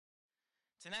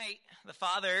Tonight, the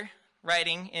Father,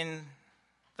 writing in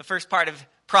the first part of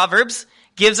Proverbs,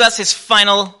 gives us his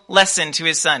final lesson to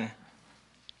his son.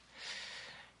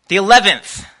 The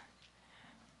 11th.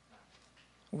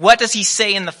 What does he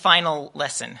say in the final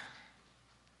lesson?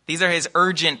 These are his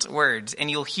urgent words, and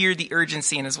you'll hear the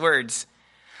urgency in his words.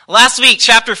 Last week,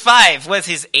 chapter 5 was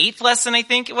his 8th lesson, I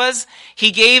think it was. He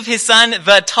gave his son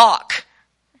the talk.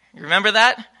 You remember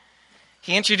that?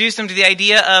 He introduced him to the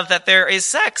idea of that there is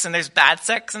sex, and there's bad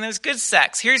sex, and there's good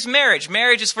sex. Here's marriage.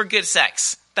 Marriage is for good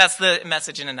sex. That's the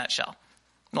message in a nutshell.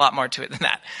 A lot more to it than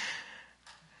that.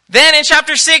 Then in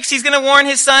chapter 6, he's going to warn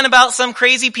his son about some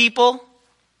crazy people.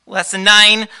 Lesson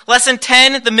 9. Lesson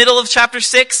 10, the middle of chapter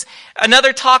 6,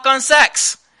 another talk on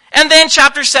sex. And then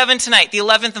chapter 7 tonight, the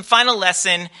 11th and final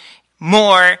lesson,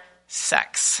 more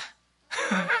sex.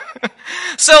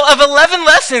 So of 11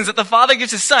 lessons that the father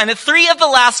gives his son, 3 of the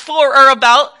last 4 are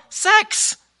about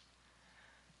sex.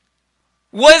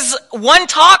 Was one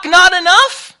talk not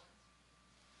enough?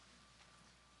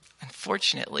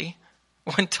 Unfortunately,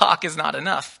 one talk is not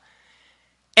enough.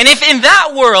 And if in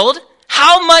that world,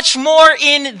 how much more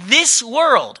in this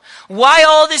world? Why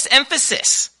all this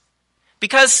emphasis?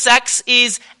 Because sex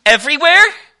is everywhere?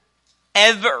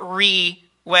 Everywhere.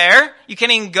 You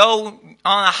can't even go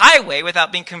on a highway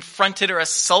without being confronted or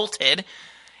assaulted.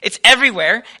 It's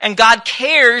everywhere, and God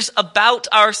cares about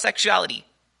our sexuality.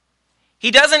 He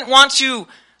doesn't want to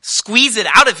squeeze it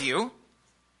out of you.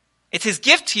 It's his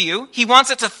gift to you. He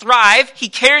wants it to thrive. He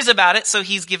cares about it, so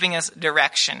he's giving us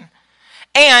direction.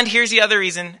 And here's the other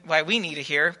reason why we need to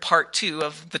hear part 2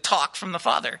 of the talk from the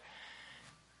Father.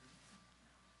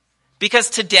 Because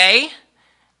today,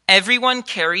 everyone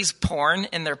carries porn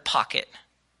in their pocket.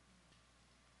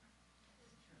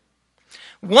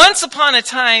 Once upon a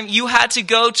time, you had to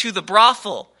go to the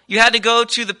brothel. You had to go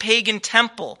to the pagan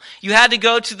temple. You had to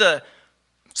go to the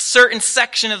certain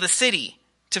section of the city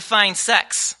to find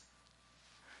sex.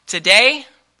 Today,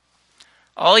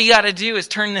 all you got to do is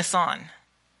turn this on.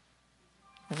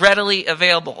 Readily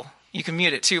available. You can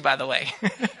mute it too, by the way.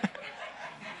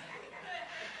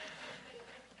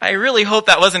 I really hope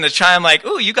that wasn't a chime like,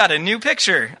 ooh, you got a new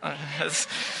picture.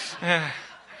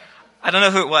 I don't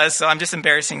know who it was, so I'm just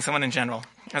embarrassing someone in general.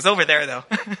 I was over there, though.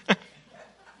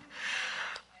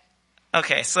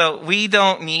 Okay, so we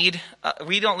don't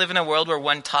live in a world where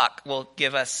one talk will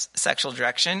give us sexual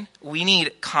direction. We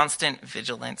need constant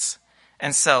vigilance.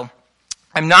 And so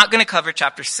I'm not going to cover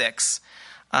chapter 6.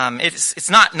 It's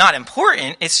not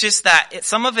important. It's just that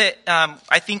some of it,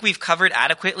 I think we've covered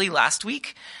adequately last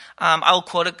week. I'll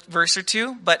quote a verse or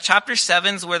two, but chapter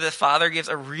 7 is where the Father gives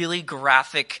a really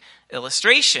graphic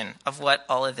illustration of what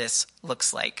all of this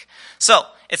looks like. So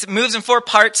it moves in 4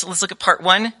 parts. Let's look at part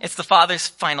 1. It's the Father's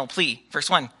final plea. Verse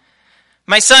 1.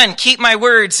 My son, keep my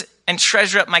words and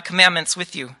treasure up my commandments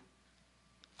with you.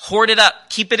 Hoard it up.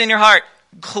 Keep it in your heart.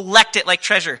 Collect it like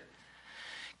treasure.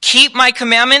 Keep my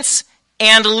commandments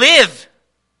and live.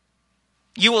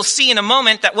 You will see in a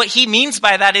moment that what he means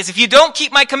by that is if you don't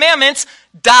keep my commandments,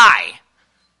 die.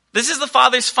 This is the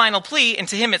Father's final plea, and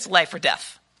to him it's life or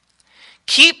death.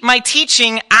 Keep my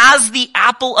teaching as the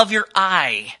apple of your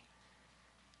eye,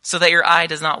 so that your eye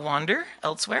does not wander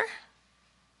elsewhere.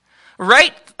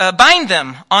 Bind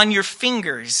them on your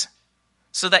fingers,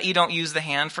 so that you don't use the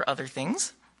hand for other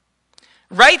things.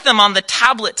 Write them on the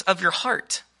tablet of your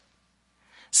heart.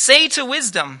 Say to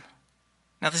wisdom.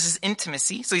 Now this is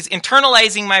intimacy. So he's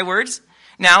internalizing my words.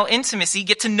 Now intimacy,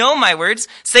 get to know my words.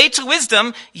 Say to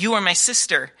wisdom, you are my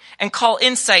sister. And call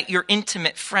insight your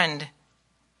intimate friend.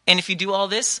 And if you do all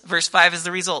this, verse 5 is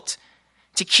the result.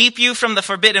 To keep you from the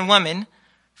forbidden woman,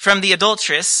 from the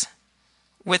adulteress,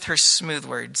 with her smooth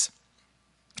words.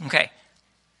 Okay,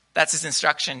 that's his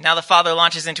instruction. Now the Father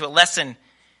launches into a lesson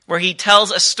where he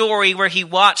tells a story where he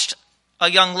watched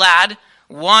a young lad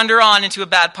wander on into a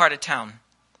bad part of town.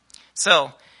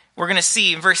 So, we're going to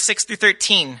see in verse 6 through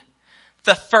 13,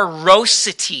 the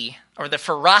ferocity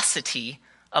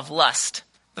of lust.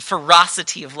 The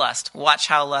ferocity of lust. Watch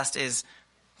how lust is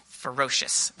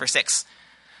ferocious. Verse 6.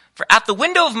 For at the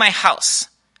window of my house,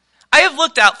 I have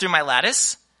looked out through my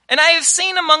lattice, and I have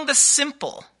seen among the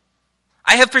simple,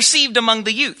 I have perceived among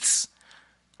the youths,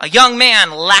 a young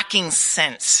man lacking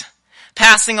sense,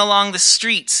 passing along the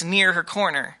streets near her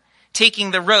corner, taking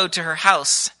the road to her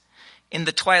house, in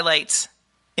the twilight,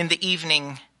 in the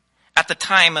evening, at the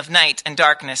time of night and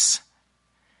darkness.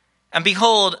 And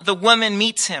behold, the woman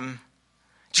meets him,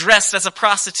 dressed as a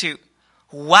prostitute,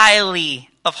 wily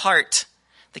of heart.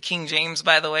 The King James,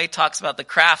 by the way, talks about the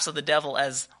crafts of the devil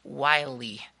as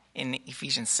wily in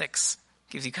Ephesians 6.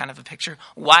 Gives you kind of a picture.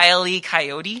 Wily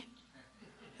coyote.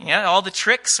 Yeah, all the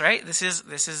tricks, right? This is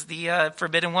the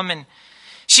forbidden woman.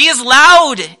 She is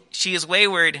loud. She is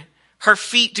wayward. Her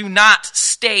feet do not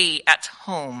stay at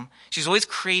home. She's always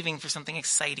craving for something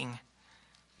exciting.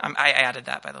 I added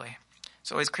that, by the way.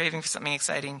 She's always craving for something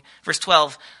exciting. Verse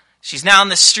 12, she's now in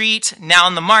the street, now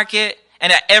in the market,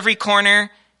 and at every corner,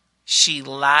 she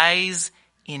lies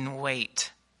in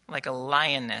wait, like a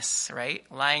lioness, right?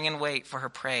 Lying in wait for her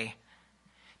prey.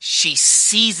 She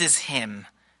seizes him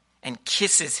and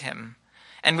kisses him,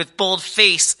 and with bold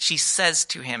face, she says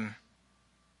to him,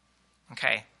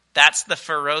 okay, that's the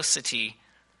ferocity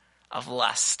of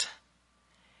lust.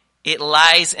 It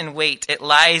lies in wait. It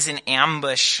lies in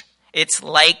ambush. It's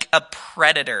like a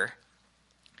predator.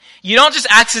 You don't just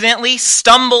accidentally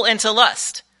stumble into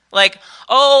lust. Like,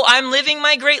 oh, I'm living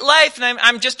my great life and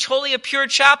I'm just totally a pure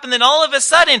chap, and then all of a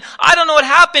sudden, I don't know what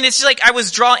happened. It's just like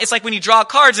it's like when you draw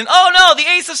cards and, oh no, the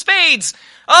ace of spades.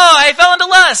 Oh, I fell into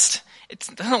lust. It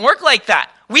doesn't work like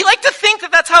that. We like to think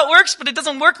that that's how it works, but it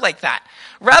doesn't work like that.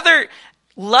 Rather,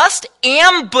 lust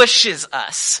ambushes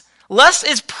us. Lust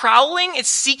is prowling, it's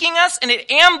seeking us, and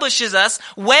it ambushes us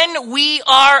when we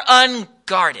are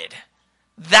unguarded.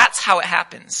 That's how it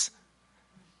happens.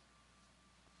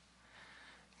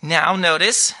 Now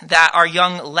notice that our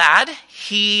young lad,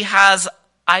 he has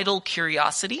idle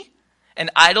curiosity. And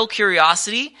idle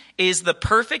curiosity is the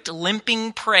perfect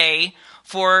limping prey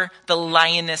for the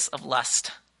lioness of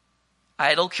lust.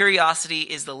 Idle curiosity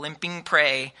is the limping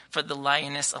prey for the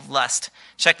lioness of lust.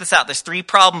 Check this out. There's 3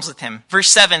 problems with him. Verse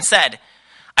 7 said,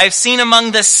 I've seen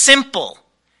among the simple.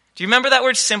 Do you remember that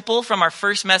word simple from our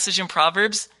first message in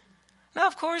Proverbs? No,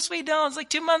 of course we don't. It's like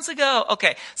 2 months ago.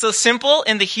 Okay, so simple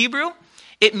in the Hebrew,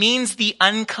 it means the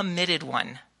uncommitted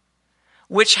one,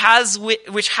 which has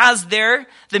there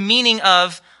the meaning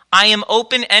of I am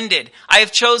open-ended. I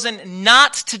have chosen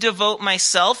not to devote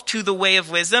myself to the way of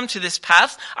wisdom, to this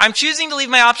path. I'm choosing to leave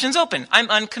my options open. I'm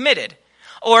uncommitted.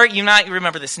 Or, you might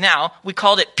remember this now, we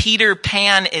called it Peter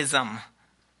Panism.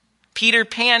 Peter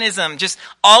Panism, just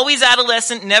always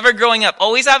adolescent, never growing up,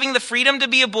 always having the freedom to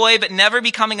be a boy, but never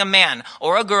becoming a man,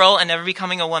 or a girl, and never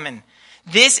becoming a woman.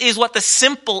 This is what the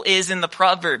simple is in the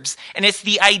Proverbs. And it's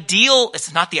the ideal,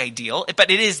 it's not the ideal,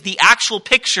 but it is the actual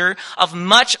picture of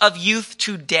much of youth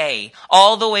today,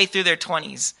 all the way through their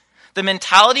 20s. The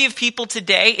mentality of people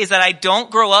today is that I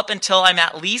don't grow up until I'm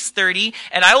at least 30,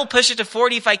 and I will push it to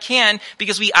 40 if I can,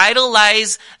 because we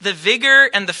idolize the vigor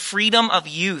and the freedom of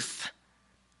youth,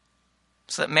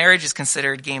 so that marriage is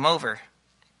considered game over.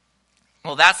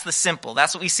 Well, that's the simple.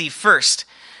 That's what we see first.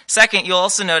 Second, you'll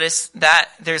also notice that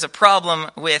there's a problem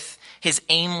with his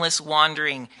aimless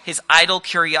wandering, his idle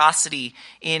curiosity.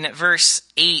 In verse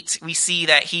 8, we see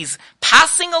that he's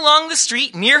passing along the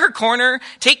street near her corner,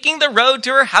 taking the road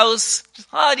to her house.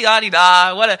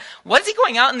 Ah-di-ah-di-da. What is he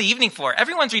going out in the evening for?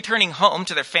 Everyone's returning home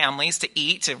to their families to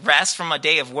eat, to rest from a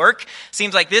day of work.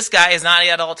 Seems like this guy is not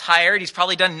yet all tired. He's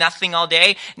probably done nothing all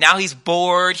day. Now he's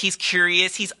bored, he's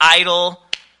curious, he's idle.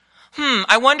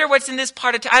 I wonder what's in this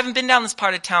part of town. I haven't been down this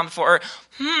part of town before. Or,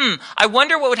 I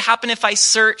wonder what would happen if I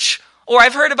search, or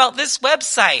I've heard about this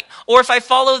website, or if I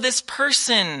follow this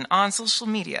person on social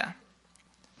media.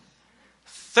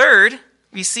 Third,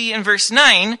 we see in verse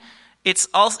 9, it's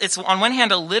on one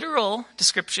hand a literal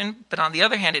description, but on the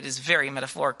other hand it is very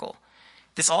metaphorical.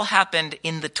 This all happened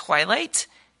in the twilight,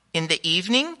 in the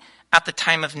evening, at the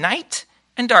time of night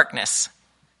and darkness.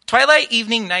 Twilight,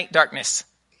 evening, night, darkness.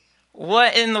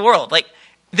 What in the world? Like,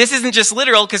 this isn't just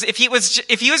literal, because if he was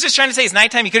just trying to say it's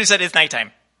nighttime, he could have said it's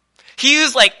nighttime. He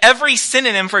used like every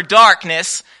synonym for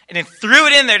darkness and then threw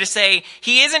it in there to say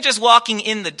he isn't just walking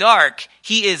in the dark,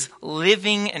 he is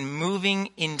living and moving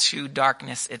into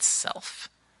darkness itself.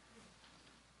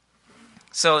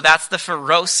 So that's the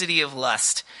ferocity of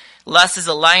lust. Lust is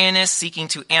a lioness seeking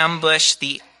to ambush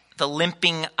the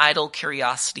limping, idle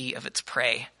curiosity of its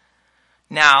prey.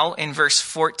 Now, in verse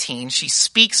 14, she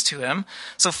speaks to him.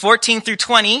 So 14 through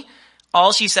 20,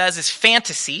 all she says is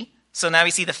fantasy. So now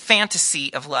we see the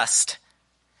fantasy of lust.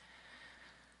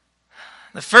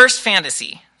 The first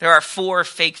fantasy, there are 4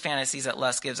 fake fantasies that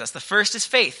lust gives us. The first is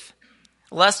faith.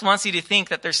 Lust wants you to think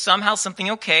that there's somehow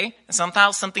something okay, and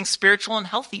somehow something spiritual and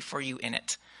healthy for you in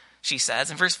it, she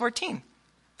says in verse 14.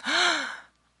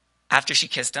 After she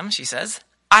kissed him, she says,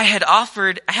 I had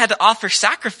to offer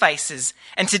sacrifices,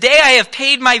 and today I have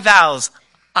paid my vows.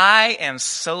 I am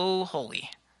so holy.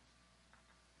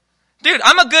 Dude,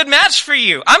 I'm a good match for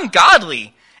you. I'm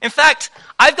godly. In fact,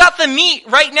 I've got the meat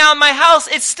right now in my house.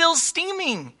 It's still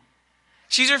steaming.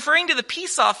 She's referring to the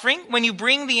peace offering. When you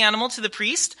bring the animal to the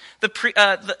priest,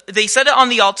 they set it on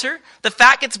the altar. The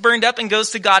fat gets burned up and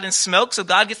goes to God in smoke, so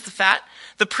God gets the fat.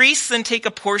 The priests then take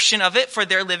a portion of it for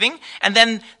their living, and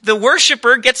then the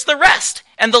worshiper gets the rest.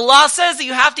 And the law says that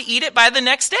you have to eat it by the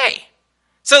next day.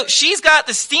 So she's got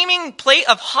the steaming plate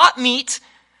of hot meat,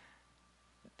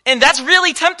 and that's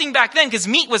really tempting back then because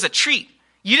meat was a treat.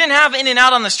 You didn't have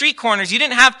In-N-Out on the street corners. You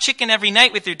didn't have chicken every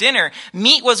night with your dinner.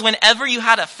 Meat was whenever you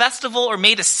had a festival or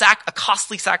made a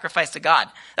costly sacrifice to God.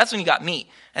 That's when you got meat.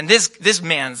 And this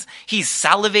man's, he's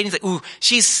salivating. He's like, ooh,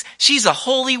 she's a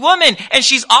holy woman and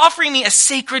she's offering me a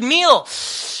sacred meal.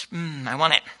 I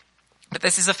want it. But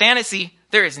this is a fantasy.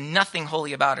 There is nothing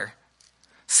holy about her.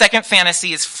 Second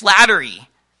fantasy is flattery.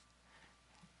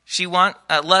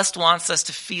 Lust wants us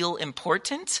to feel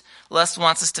important. Lust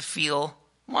wants us to feel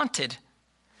wanted.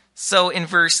 So in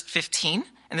verse 15,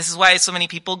 and this is why so many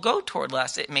people go toward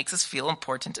lust. It makes us feel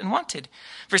important and wanted.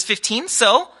 Verse 15,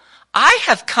 so I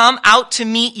have come out to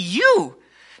meet you,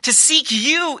 to seek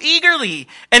you eagerly,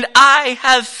 and I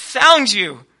have found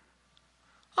you.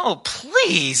 Oh,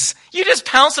 please. You just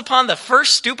pounce upon the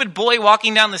first stupid boy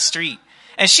walking down the street,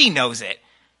 and she knows it.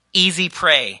 Easy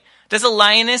prey. Does a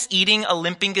lioness eating a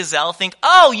limping gazelle think,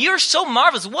 oh, you're so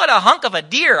marvelous. What a hunk of a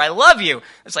deer. I love you.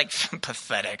 It's like,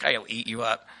 pathetic. I'll eat you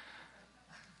up.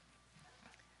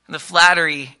 The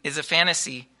flattery is a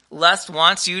fantasy. Lust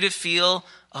wants you to feel,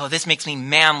 oh, this makes me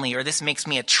manly, or this makes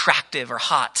me attractive or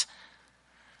hot.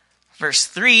 Verse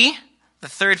 3, the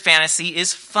third fantasy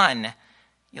is fun.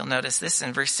 You'll notice this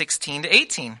in verse 16 to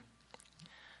 18.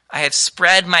 I have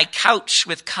spread my couch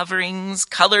with coverings,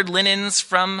 colored linens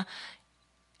from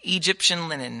Egyptian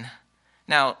linen.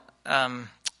 Now,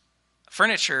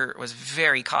 furniture was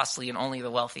very costly and only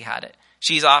the wealthy had it.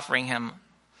 She's offering him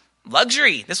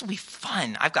luxury. This will be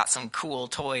fun. I've got some cool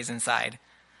toys inside.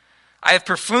 I have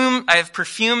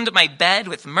perfumed my bed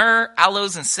with myrrh,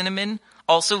 aloes, and cinnamon,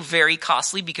 also very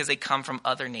costly because they come from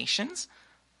other nations.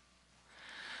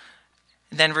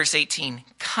 Then verse 18,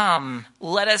 come,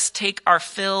 let us take our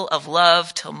fill of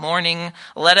love till morning.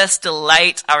 Let us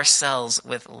delight ourselves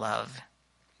with love.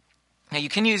 Now you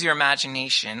can use your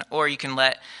imagination, or you can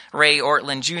let Ray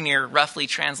Ortlund Jr. roughly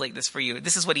translate this for you.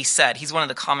 This is what he said. He's one of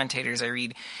the commentators I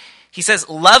read. He says,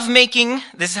 lovemaking,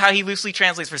 this is how he loosely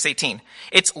translates verse 18.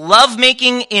 It's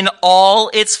lovemaking in all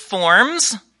its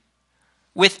forms,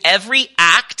 with every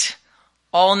act,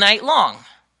 all night long.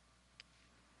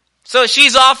 So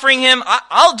she's offering him,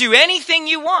 I'll do anything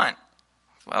you want.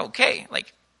 Well, okay,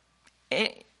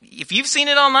 if you've seen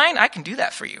it online, I can do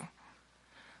that for you.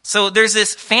 So there's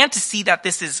this fantasy that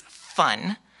this is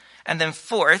fun. And then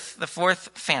the fourth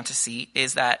fantasy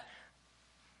is that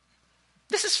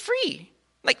this is free.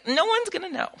 No one's going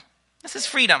to know. This is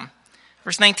freedom.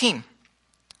 Verse 19.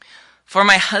 For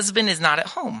my husband is not at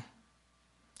home.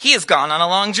 He has gone on a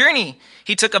long journey.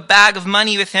 He took a bag of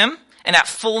money with him, and at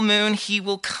full moon he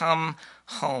will come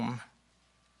home.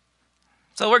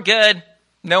 So we're good.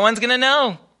 No one's going to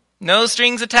know. No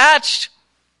strings attached.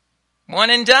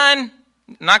 One and done.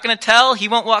 Not going to tell. He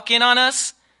won't walk in on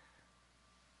us.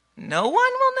 No one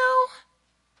will know.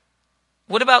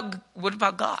 What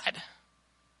about God?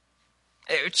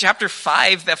 Chapter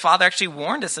 5, the Father actually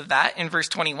warned us of that in verse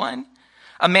 21.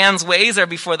 A man's ways are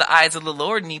before the eyes of the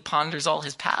Lord, and he ponders all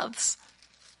his paths.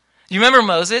 You remember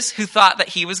Moses, who thought that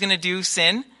he was going to do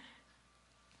sin?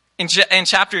 In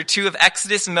chapter 2 of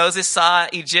Exodus, Moses saw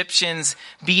Egyptians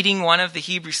beating one of the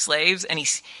Hebrew slaves, and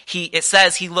it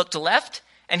says he looked left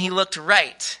and he looked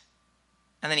right,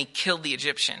 and then he killed the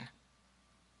Egyptian.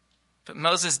 But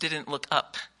Moses didn't look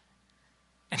up,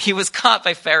 and he was caught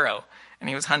by Pharaoh, and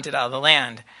he was hunted out of the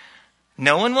land.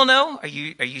 No one will know. Are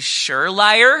you sure,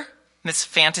 liar? This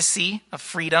fantasy of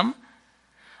freedom.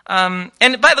 And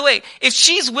by the way, if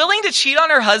she's willing to cheat on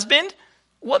her husband,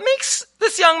 what makes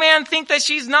this young man think that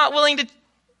she's not willing to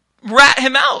rat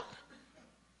him out?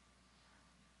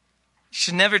 You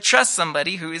should never trust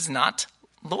somebody who is not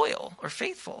loyal or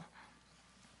faithful.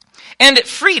 And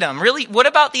freedom, really, what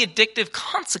about the addictive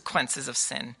consequences of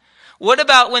sin? What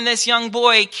about when this young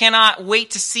boy cannot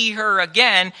wait to see her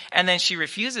again, and then she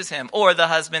refuses him, or the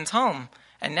husband's home,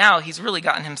 and now he's really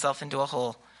gotten himself into a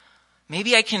hole?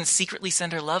 Maybe I can secretly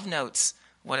send her love notes.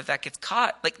 What if that gets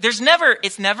caught?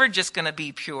 It's never just going to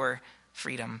be pure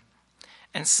freedom.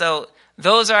 And so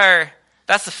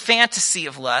that's the fantasy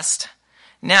of lust.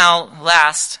 Now,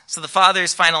 so the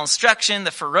Father's final instruction, the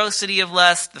ferocity of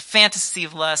lust, the fantasy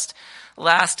of lust.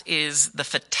 Last is the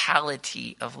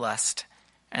fatality of lust.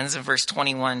 And this is in verse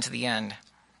 21 to the end.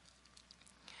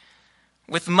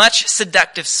 With much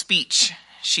seductive speech,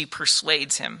 she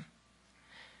persuades him.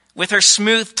 With her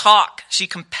smooth talk, she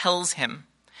compels him.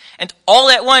 And all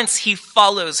at once he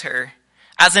follows her,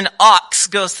 as an ox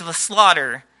goes to the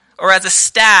slaughter, or as a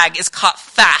stag is caught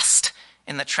fast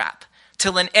in the trap.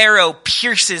 till an arrow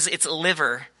pierces its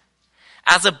liver,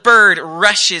 as a bird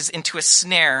rushes into a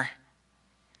snare.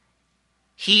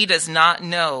 He does not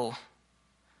know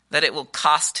that it will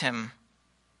cost him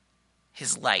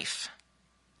his life.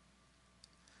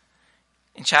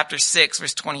 In chapter 6,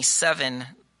 verse 27,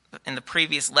 in the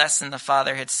previous lesson, the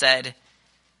Father had said,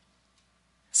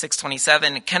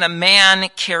 6:27, can a man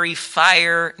carry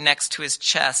fire next to his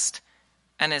chest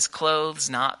and his clothes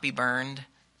not be burned?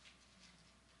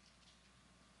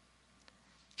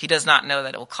 He does not know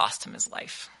that it will cost him his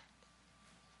life.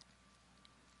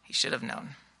 He should have known.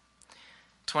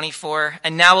 24,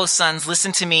 and now, O sons,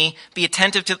 listen to me, be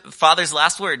attentive to the Father's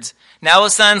last words. Now, O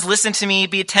sons, listen to me,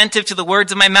 be attentive to the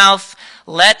words of my mouth.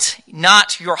 Let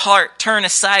not your heart turn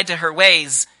aside to her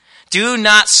ways. Do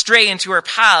not stray into her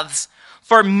paths.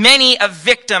 For many a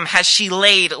victim has she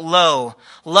laid low.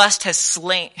 War has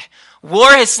slain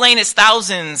its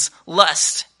thousands,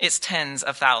 lust its tens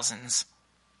of thousands.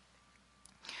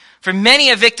 For many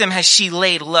a victim has she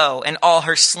laid low, and all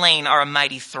her slain are a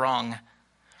mighty throng.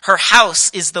 Her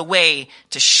house is the way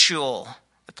to Sheol,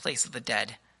 the place of the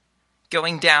dead,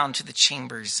 going down to the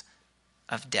chambers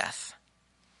of death.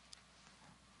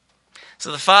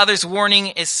 So the Father's warning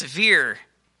is severe.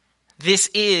 This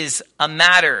is a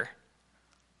matter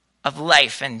of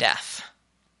life and death,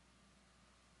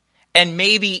 and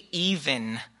maybe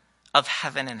even of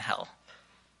heaven and hell.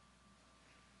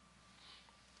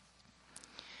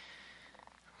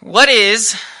 What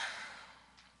is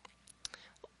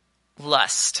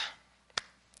lust?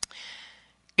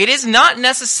 It is not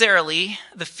necessarily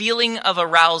the feeling of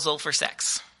arousal for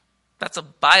sex. That's a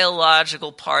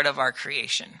biological part of our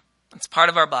creation. It's part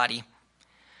of our body.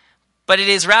 But it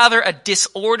is rather a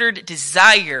disordered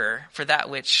desire for that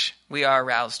which we are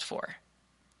aroused for.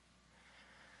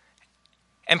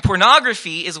 And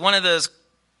pornography is one of those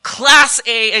class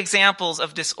A examples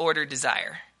of disordered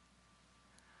desire.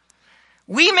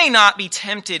 We may not be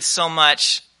tempted so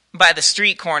much by the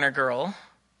street corner girl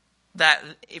that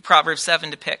Proverbs 7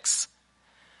 depicts,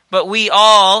 but we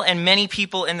all and many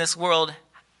people in this world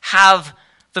have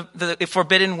the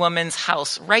forbidden woman's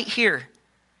house right here.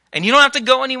 And you don't have to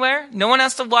go anywhere. No one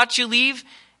has to watch you leave.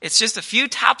 It's just a few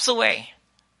taps away.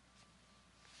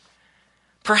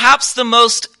 Perhaps the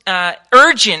most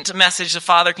urgent message the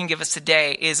Father can give us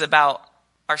today is about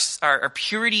our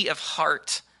purity of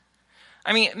heart.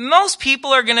 I mean, most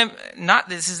people are going to,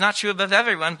 this is not true about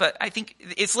everyone, but I think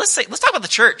let's talk about the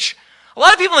church. A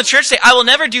lot of people in the church say, I will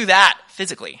never do that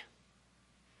physically.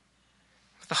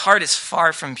 The heart is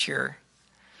far from pure.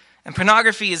 And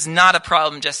pornography is not a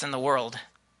problem just in the world.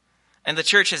 And the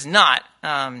church has not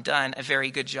done a very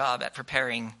good job at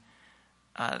preparing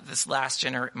this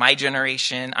my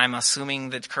generation. I'm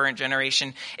assuming the current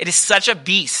generation. It is such a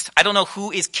beast. I don't know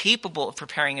who is capable of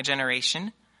preparing a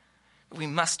generation. But we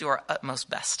must do our utmost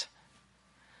best.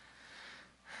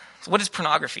 So what is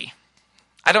pornography?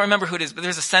 I don't remember who it is, but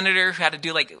there's a senator who had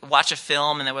to watch a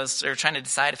film, and they were trying to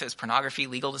decide if it was pornography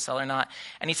legal to sell or not.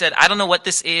 And he said, I don't know what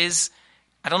this is.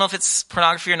 I don't know if it's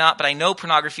pornography or not, but I know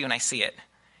pornography when I see it.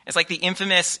 It's like the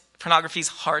infamous pornography is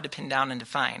hard to pin down and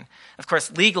define. Of course,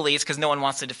 legally, it's because no one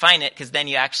wants to define it, because then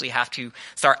you actually have to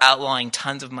start outlawing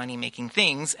tons of money-making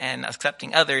things and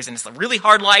accepting others, and it's a really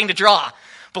hard line to draw.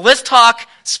 But let's talk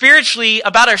spiritually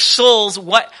about our souls.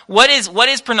 What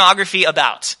is pornography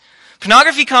about?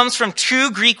 Pornography comes from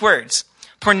two Greek words,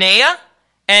 porneia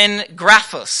and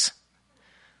graphos.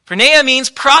 Porneia means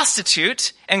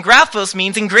prostitute, and graphos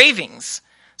means engravings.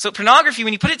 So pornography,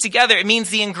 when you put it together, it means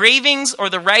the engravings or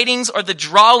the writings or the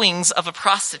drawings of a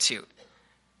prostitute.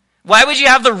 Why would you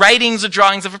have the writings or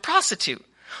drawings of a prostitute?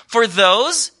 For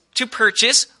those to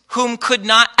purchase whom could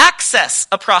not access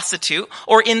a prostitute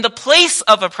or in the place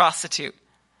of a prostitute.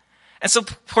 And so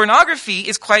pornography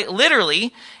is quite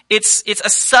literally, it's a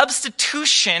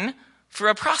substitution for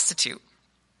a prostitute.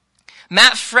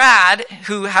 Matt Fradd,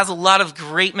 who has a lot of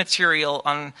great material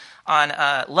on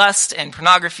lust and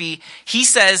pornography, he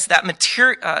says that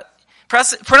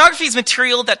pornography is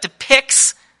material that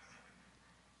depicts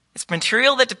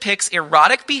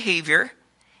erotic behavior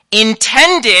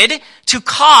intended to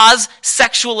cause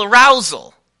sexual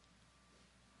arousal.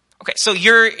 Okay, so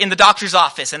you're in the doctor's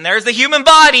office, and there's the human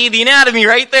body, the anatomy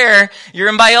right there. You're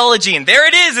in biology, and there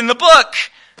it is in the book.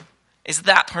 Is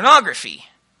that pornography?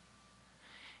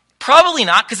 Probably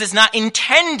not, because it's not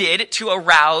intended to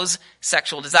arouse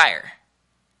sexual desire.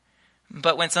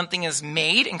 But when something is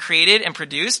made and created and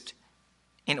produced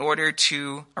in order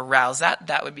to arouse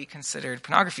that would be considered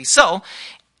pornography. So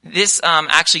this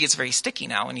actually gets very sticky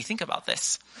now when you think about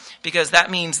this, because that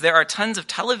means there are tons of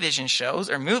television shows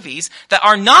or movies that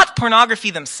are not pornography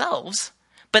themselves,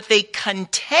 but they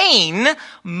contain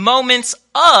moments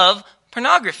of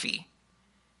pornography.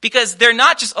 Because they're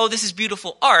not just, oh, this is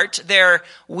beautiful art.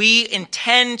 We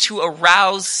intend to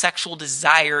arouse sexual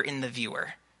desire in the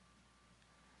viewer.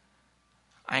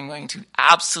 I'm going to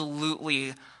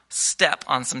absolutely step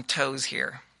on some toes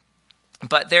here.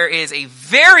 But there is a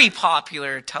very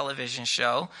popular television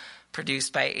show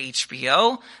produced by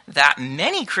HBO that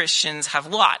many Christians have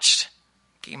watched,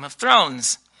 Game of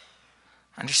Thrones.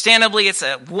 Understandably, it's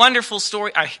a wonderful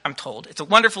story. I'm told it's a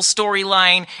wonderful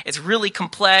storyline. It's really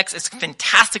complex. It's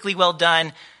fantastically well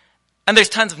done. And there's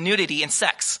tons of nudity and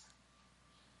sex.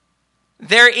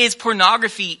 There is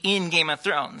pornography in Game of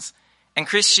Thrones. And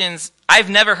Christians, I've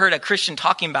never heard a Christian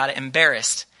talking about it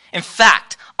embarrassed. In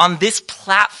fact, on this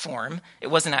platform, it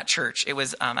wasn't at church. It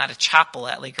was at a chapel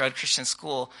at Lake Road Christian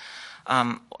School.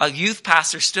 A youth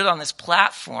pastor stood on this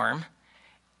platform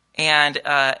and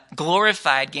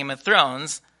glorified Game of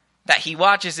Thrones, that he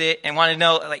watches it and wanted to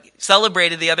know,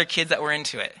 celebrated the other kids that were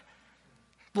into it.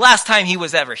 Last time he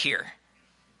was ever here.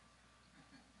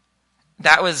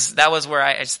 That was where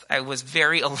I was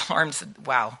very alarmed.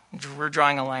 Wow, we're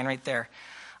drawing a line right there.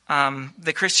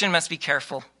 The Christian must be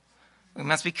careful. We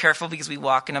must be careful because we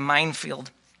walk in a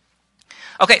minefield.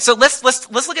 Okay, so let's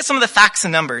look at some of the facts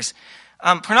and numbers.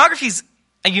 Pornography's,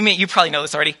 you probably know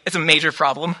this already, it's a major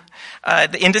problem.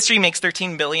 The industry makes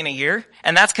 $13 billion a year,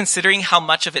 and that's considering how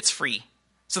much of it's free.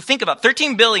 So think about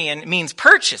 $13 billion means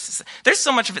purchases. There's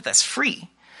so much of it that's free.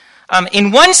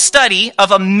 In one study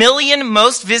of 1 million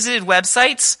most visited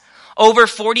websites, over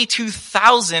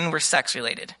 42,000 were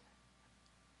sex-related.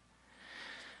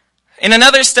 In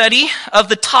another study, of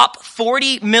the top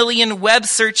 40 million web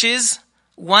searches,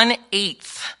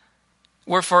 1/8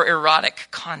 were for erotic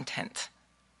content.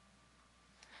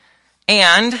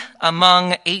 And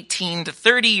among 18 to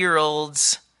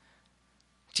 30-year-olds,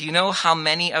 do you know how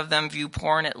many of them view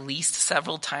porn at least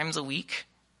several times a week?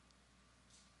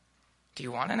 Do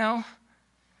you want to know?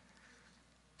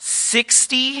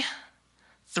 63%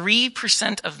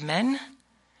 of men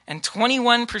and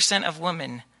 21% of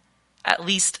women at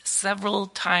least several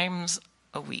times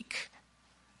a week.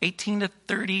 18 to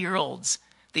 30-year-olds.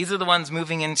 These are the ones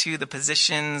moving into the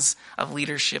positions of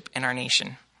leadership in our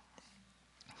nation.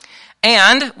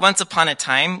 And once upon a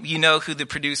time, you know who the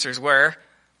producers were.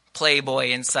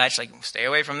 Playboy and such. Stay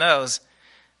away from those.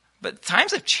 But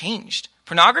times have changed.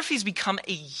 Pornography's become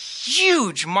a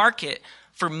huge market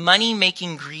for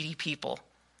money-making greedy people.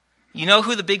 You know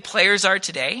who the big players are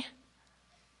today?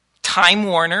 Time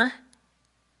Warner,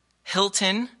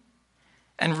 Hilton,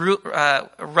 and Rupert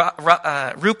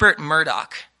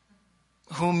Murdoch,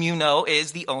 whom you know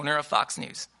is the owner of Fox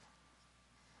News.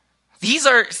 These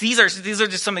are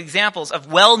just some examples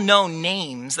of well-known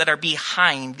names that are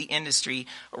behind the industry,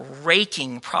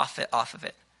 raking profit off of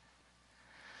it.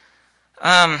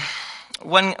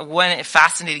 One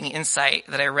fascinating insight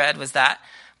that I read was that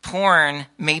porn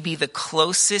may be the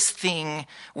closest thing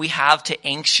we have to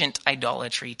ancient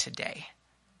idolatry today.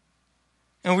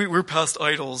 And we're past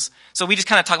idols. So we just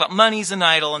kind of talk about money's an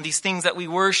idol and these things that we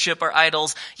worship are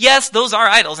idols. Yes, those are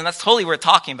idols, and that's totally what we're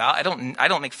talking about. I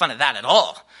don't make fun of that at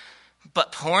all.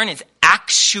 But porn is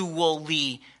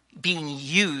actually being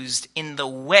used in the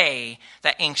way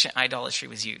that ancient idolatry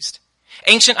was used.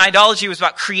 Ancient idolatry was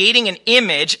about creating an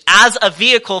image as a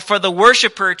vehicle for the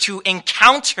worshiper to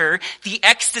encounter the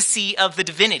ecstasy of the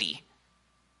divinity.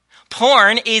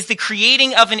 Porn is the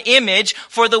creating of an image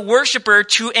for the worshiper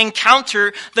to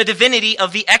encounter the divinity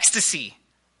of the ecstasy.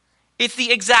 It's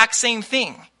the exact same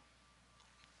thing.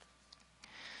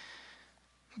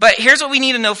 But here's what we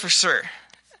need to know for sure.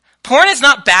 Porn is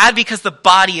not bad because the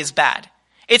body is bad.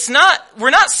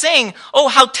 We're not saying, oh,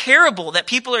 how terrible that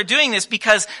people are doing this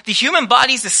because the human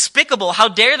body is despicable. How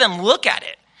dare them look at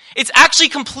it? It's actually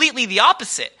completely the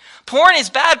opposite. Porn is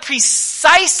bad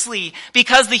precisely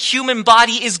because the human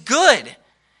body is good.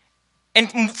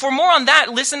 And for more on that,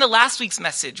 listen to last week's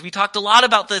message. We talked a lot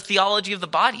about the theology of the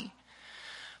body.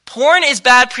 Porn is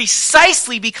bad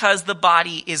precisely because the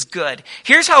body is good.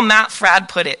 Here's how Matt Fradd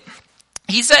put it.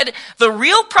 He said, the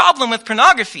real problem with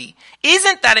pornography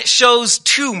isn't that it shows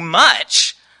too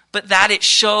much, but that it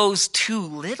shows too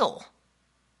little.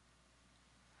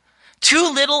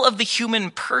 Too little of the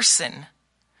human person.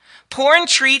 Porn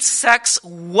treats sex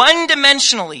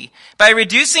one-dimensionally by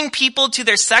reducing people to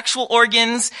their sexual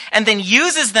organs and then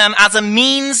uses them as a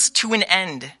means to an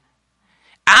end.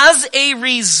 As a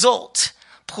result,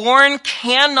 porn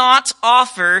cannot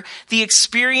offer the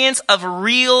experience of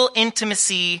real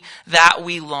intimacy that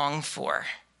we long for.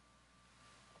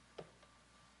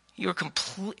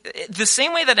 The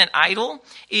same way that an idol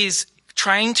is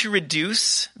trying to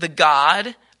reduce the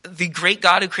God the great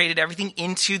God who created everything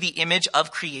into the image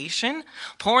of creation,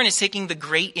 porn is taking the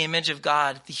great image of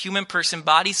God, the human person,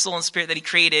 body, soul, and spirit that he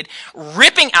created,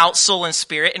 ripping out soul and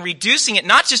spirit and reducing it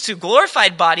not just to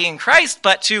glorified body in Christ,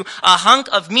 but to a hunk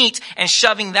of meat and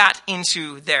shoving that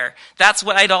into there. That's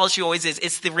what idolatry always is.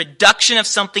 It's the reduction of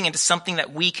something into something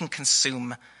that we can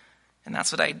consume. And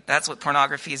that's what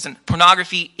pornography is. And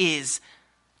pornography is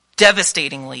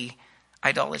devastatingly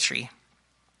idolatry.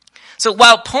 So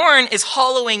while porn is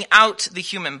hollowing out the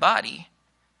human body,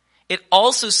 it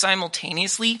also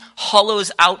simultaneously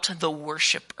hollows out the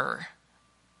worshiper.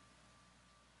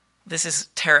 This is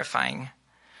terrifying.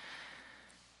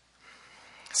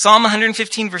 Psalm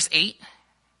 115 verse 8.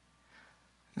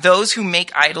 Those who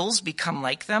make idols become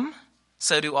like them,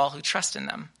 so do all who trust in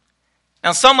them.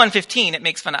 Now, Psalm 115, it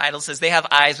makes fun of idols, says they have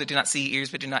eyes but do not see,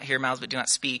 ears but do not hear, mouths but do not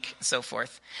speak, and so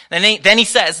forth. Then he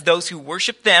says, those who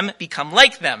worship them become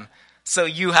like them. So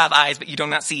you have eyes but you do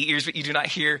not see, ears but you do not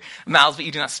hear, mouths but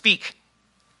you do not speak.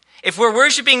 If we're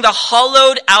worshiping the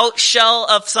hollowed out shell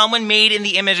of someone made in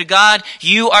the image of God,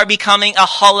 you are becoming a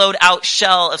hollowed out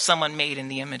shell of someone made in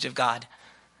the image of God.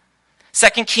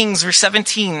 2 Kings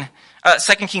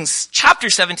chapter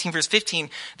 17, verse 15.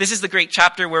 This is the great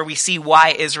chapter where we see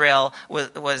why Israel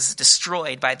was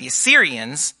destroyed by the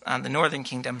Assyrians, the northern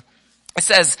kingdom. It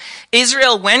says,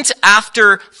 Israel went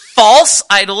after false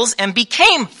idols and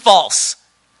became false.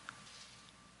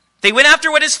 They went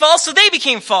after what is false, so they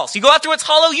became false. You go after what's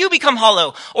hollow, you become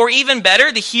hollow. Or even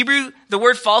better, the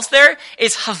word false there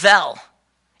is havel.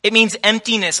 It means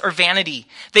emptiness or vanity.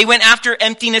 They went after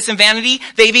emptiness and vanity,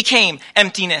 they became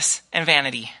emptiness and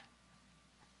vanity.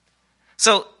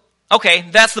 So, okay,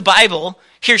 that's the Bible.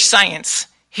 Here's science.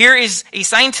 Here is a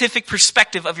scientific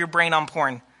perspective of your brain on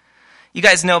porn. You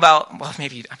guys know about,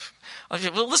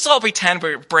 let's all pretend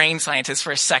we're brain scientists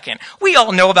for a second. We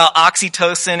all know about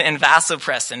oxytocin and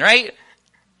vasopressin, right?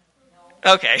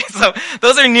 Okay, so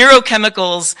those are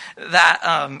neurochemicals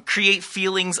that create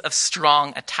feelings of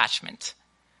strong attachment.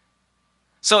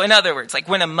 So in other words, like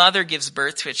when a mother gives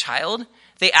birth to a child,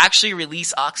 they actually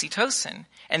release oxytocin.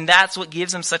 And that's what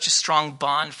gives them such a strong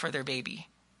bond for their baby.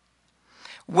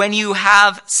 When you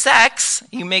have sex,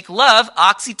 you make love,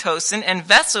 oxytocin and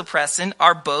vasopressin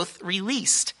are both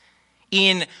released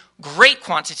in great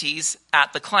quantities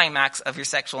at the climax of your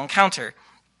sexual encounter,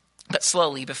 but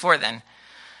slowly before then.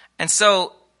 And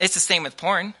so it's the same with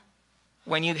porn.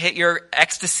 When you hit your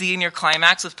ecstasy and your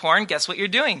climax with porn, guess what you're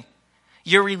doing?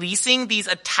 You're releasing these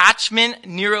attachment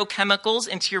neurochemicals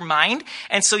into your mind,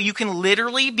 and so you can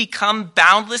literally become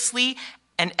boundlessly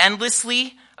and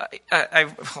endlessly.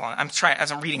 Hold on,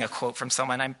 as I'm reading a quote from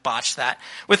someone, I botched that.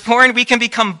 With porn, we can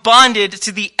become bonded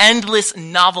to the endless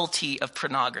novelty of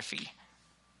pornography.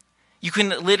 You can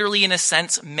literally, in a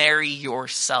sense, marry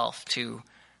yourself to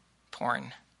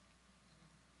porn.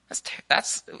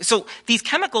 So these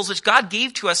chemicals which God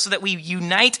gave to us so that we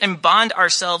unite and bond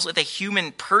ourselves with a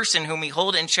human person whom we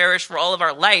hold and cherish for all of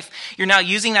our life, you're now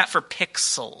using that for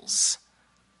pixels.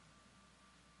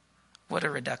 What a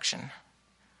reduction.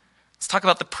 Let's talk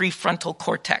about the prefrontal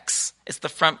cortex. It's the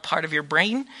front part of your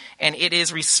brain, and it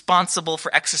is responsible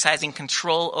for exercising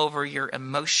control over your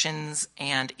emotions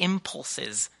and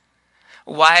impulses.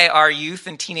 Why are youth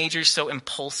and teenagers so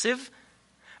impulsive?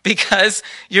 Because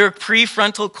your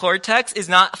prefrontal cortex is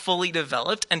not fully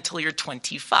developed until you're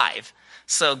 25.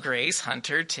 So Grace,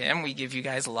 Hunter, Tim, we give you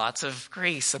guys lots of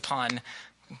grace upon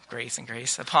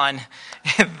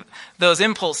those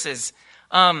impulses.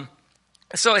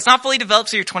 So it's not fully developed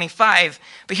till you're 25.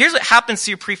 But here's what happens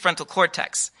to your prefrontal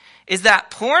cortex, is that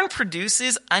porn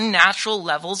produces unnatural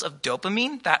levels of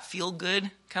dopamine, that feel-good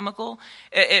chemical.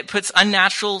 It puts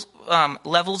unnatural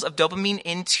levels of dopamine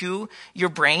into your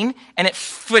brain, and it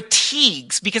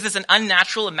fatigues, because it's an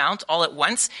unnatural amount all at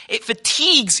once, it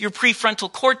fatigues your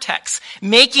prefrontal cortex,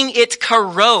 making it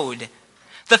corrode.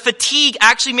 The fatigue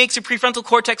actually makes your prefrontal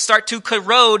cortex start to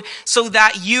corrode so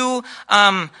that you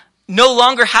no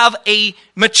longer have a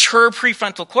mature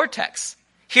prefrontal cortex.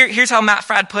 Here's how Matt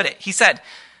Fradd put it. He said,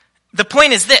 the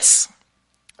point is this: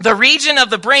 the region of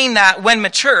the brain that, when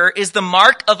mature, is the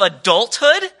mark of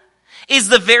adulthood, is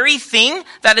the very thing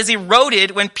that is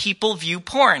eroded when people view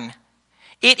porn.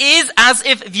 It is as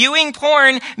if viewing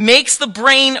porn makes the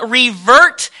brain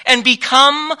revert and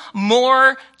become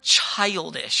more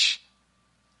childish.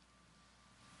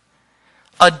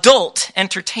 Adult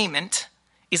entertainment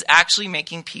is actually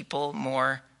making people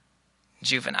more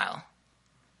juvenile.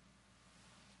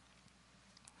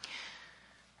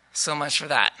 So much for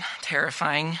that.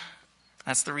 Terrifying.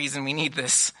 That's the reason we need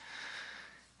this.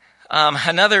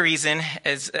 Another reason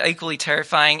is equally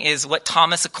terrifying is what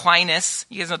Thomas Aquinas,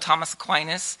 you guys know Thomas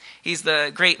Aquinas? He's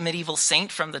the great medieval saint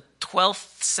from the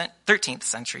 13th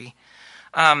century.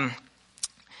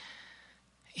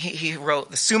 He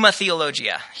wrote the Summa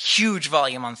Theologia, huge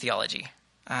volume on theology.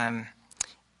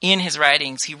 In his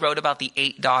writings, he wrote about the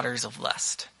 8 daughters of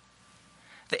lust.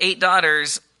 The 8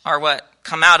 daughters are what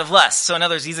come out of lust. So in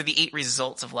other words, these are the 8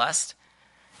 results of lust.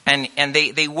 And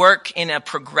they work in a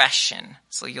progression.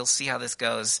 So you'll see how this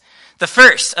goes. The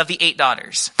first of the 8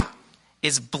 daughters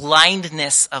is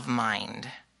blindness of mind.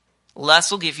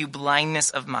 Lust will give you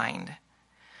blindness of mind.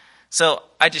 So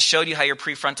I just showed you how your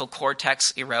prefrontal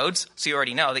cortex erodes. So you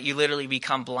already know that you literally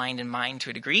become blind in mind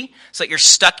to a degree. So that you're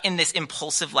stuck in this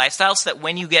impulsive lifestyle so that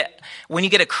when you get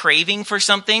a craving for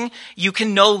something, you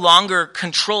can no longer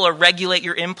control or regulate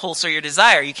your impulse or your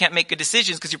desire. You can't make good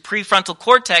decisions because your prefrontal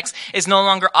cortex is no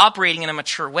longer operating in a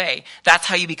mature way. That's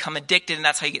how you become addicted, and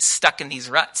that's how you get stuck in these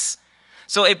ruts.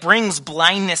 So it brings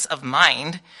blindness of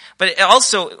mind, but it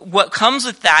also, what comes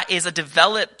with that is a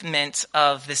development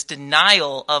of this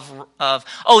denial of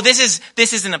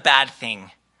this isn't a bad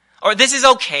thing, or this is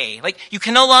okay. Like, you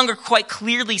can no longer quite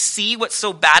clearly see what's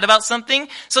so bad about something.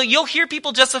 So you'll hear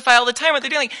people justify all the time what they're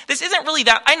doing. Like, this isn't really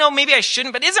that, I know maybe I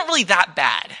shouldn't, but it isn't really that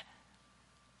bad.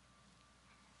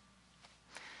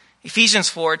 Ephesians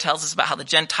 4 tells us about how the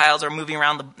Gentiles are moving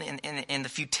around in the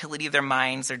futility of their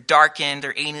minds. They're darkened,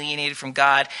 they're alienated from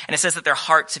God. And it says that their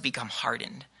hearts have become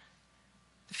hardened.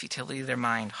 The futility of their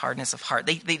mind, hardness of heart.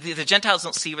 The Gentiles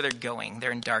don't see where they're going.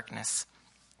 They're in darkness.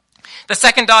 The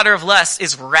second daughter of lust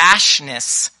is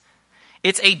rashness.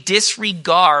 It's a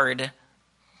disregard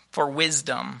for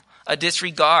wisdom, a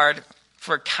disregard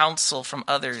for counsel from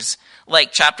others.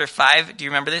 Like chapter 5, do you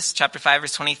remember this? Chapter 5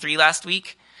 verse 23 last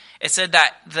week. It said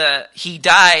that he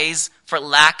dies for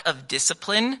lack of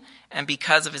discipline, and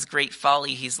because of his great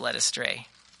folly, he's led astray.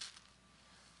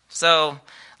 So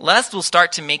lust will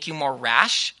start to make you more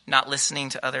rash, not listening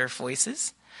to other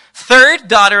voices. Third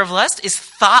daughter of lust is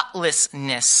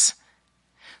thoughtlessness.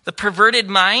 The perverted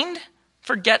mind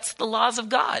forgets the laws of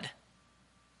God.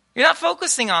 You're not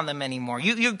focusing on them anymore.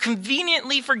 You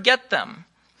conveniently forget them.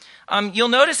 You'll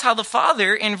notice how the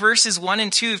father in verses 1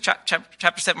 and 2 of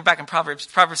chapter 7, we're back in Proverbs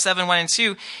 7, 1 and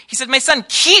 2, he said, "My son,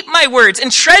 keep my words and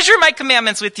treasure my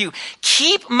commandments with you.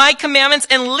 Keep my commandments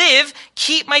and live.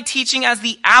 Keep my teaching as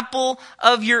the apple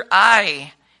of your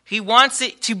eye." He wants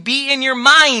it to be in your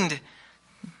mind.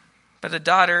 But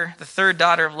the third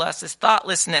daughter of lust is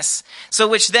thoughtlessness. So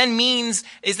which then means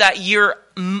is that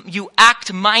you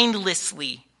act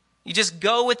mindlessly. You just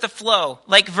go with the flow.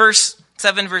 Like verse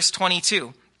 7, verse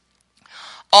 22.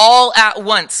 All at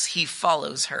once he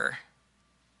follows her.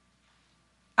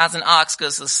 As an ox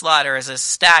goes to the slaughter, as a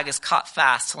stag is caught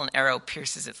fast till an arrow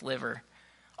pierces its liver.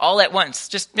 All at once.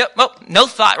 Just, no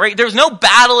thought, right? There's no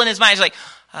battle in his mind. He's like,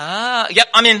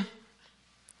 I'm in.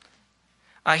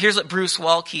 Here's what Bruce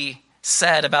Waltke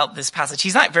said about this passage.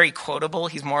 He's not very quotable.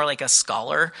 He's more like a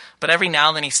scholar. But every now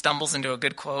and then he stumbles into a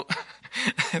good quote.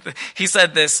 He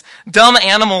said this: "Dumb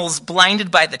animals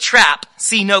blinded by the trap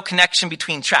see no connection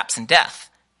between traps and death.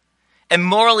 And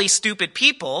morally stupid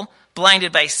people,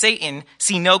 blinded by Satan,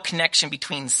 see no connection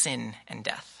between sin and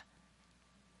death."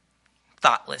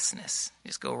 Thoughtlessness.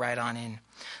 Just go right on in.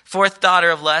 Fourth daughter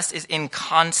of lust is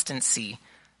inconstancy.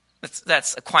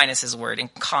 That's Aquinas' word,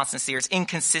 inconstancy, or it's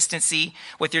inconsistency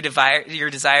with your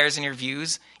desires and your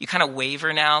views. You kind of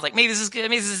waver now, like maybe this is good,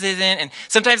 maybe this isn't. And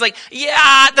sometimes like,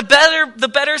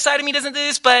 the better side of me doesn't do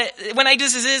this, but when I do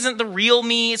this isn't the real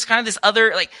me. It's kind of this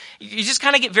other, like, you just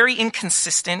kind of get very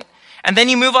inconsistent. And then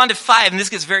you move on to 5, and this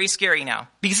gets very scary now.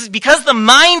 Because the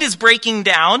mind is breaking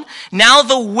down, now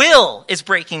the will is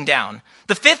breaking down.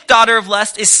 The fifth daughter of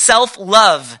lust is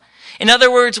self-love. In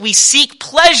other words, we seek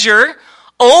pleasure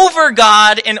over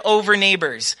God and over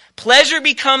neighbors. Pleasure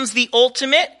becomes the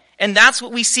ultimate, and that's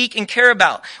what we seek and care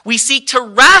about. We seek to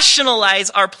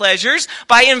rationalize our pleasures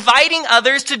by inviting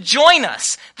others to join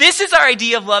us. This is our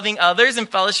idea of loving others and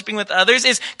fellowshipping with others,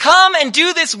 is come and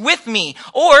do this with me.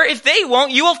 Or if they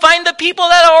won't, you will find the people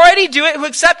that already do it who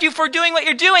accept you for doing what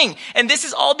you're doing. And this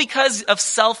is all because of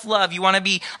self-love. You want to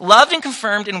be loved and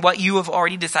confirmed in what you have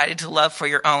already decided to love for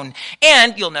your own.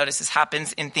 And you'll notice this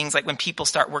happens in things like when people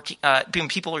when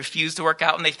people refuse to work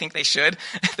out and they think they should.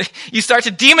 You start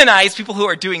to demonize people who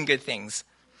are doing good things.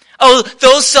 Oh,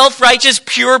 those self-righteous,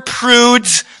 pure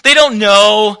prudes. They don't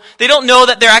know. They don't know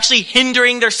that they're actually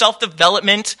hindering their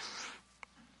self-development.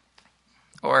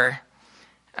 Or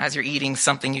as you're eating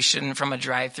something you shouldn't from a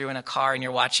drive-thru in a car and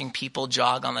you're watching people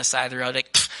jog on the side of the road,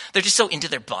 like, they're just so into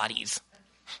their bodies.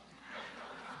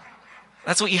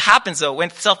 That's what happens, though.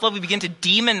 When self-love, we begin to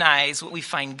demonize what we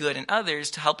find good in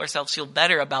others to help ourselves feel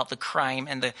better about the crime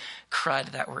and the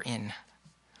crud that we're in.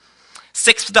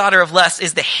 Sixth daughter of lust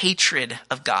is the hatred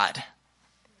of God.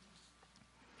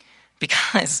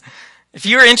 Because if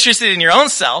you're interested in your own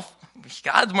self,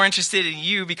 God's more interested in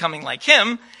you becoming like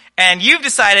him, and you've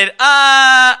decided,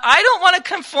 I don't want to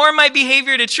conform my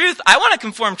behavior to truth. I want to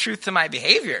conform truth to my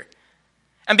behavior.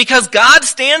 And because God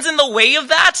stands in the way of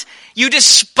that, you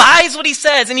despise what he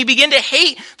says, and you begin to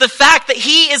hate the fact that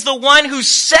he is the one who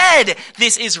said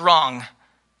this is wrong.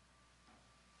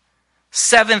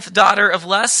 Seventh daughter of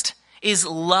lust is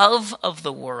love of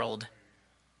the world.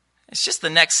 It's just the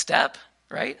next step,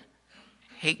 right?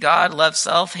 Hate God, love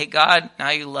self, hate God,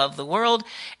 now you love the world.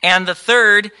 And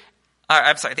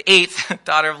the eighth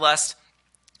daughter of lust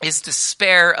is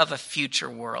despair of a future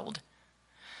world.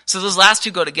 So those last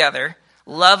two go together.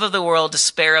 Love of the world,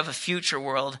 despair of a future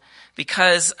world.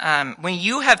 Because when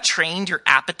you have trained your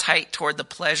appetite toward the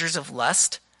pleasures of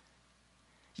lust,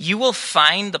 you will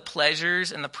find the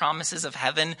pleasures and the promises of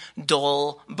heaven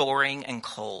dull, boring, and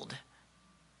cold.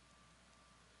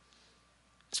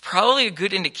 It's probably a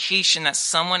good indication that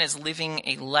someone is living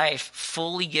a life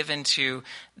fully given to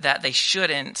that they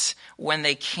shouldn't when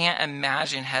they can't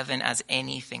imagine heaven as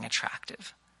anything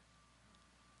attractive.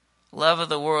 Love of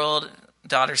the world,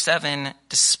 daughter 7,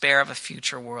 despair of a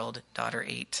future world, daughter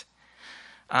 8.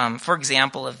 For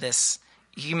example of this,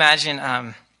 you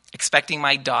imagine expecting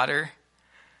my daughter,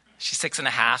 she's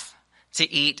 6.5, to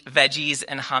eat veggies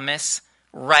and hummus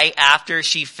right after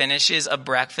she finishes a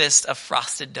breakfast of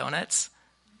frosted donuts.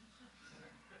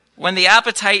 When the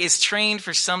appetite is trained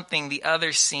for something, the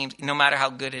other seems, no matter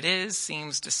how good it is,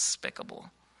 seems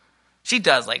despicable. She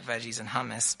does like veggies and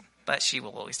hummus, but she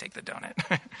will always take the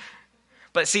donut.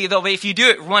 But see, though, if you do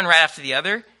it one right after the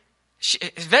other,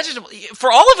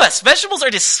 for all of us, vegetables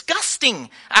are disgusting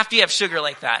after you have sugar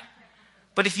like that.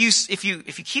 But if you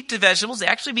keep the vegetables, they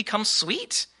actually become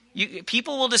sweet.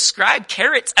 People will describe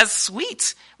carrots as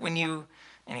sweet when you.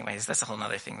 Anyways, that's a whole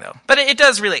other thing, though. But it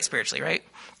does relate spiritually, right?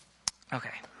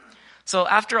 Okay. So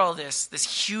after all this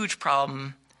huge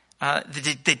problem,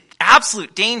 the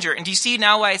absolute danger, and do you see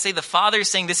now why I say the Father is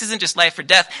saying this isn't just life or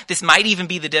death, this might even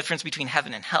be the difference between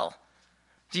heaven and hell.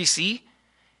 Do you see?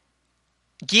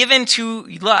 Given to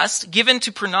lust, given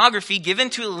to pornography, given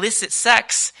to illicit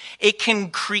sex,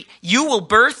 you will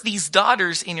birth these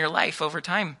daughters in your life over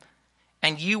time,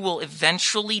 and you will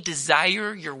eventually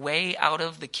desire your way out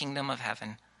of the kingdom of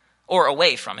heaven, or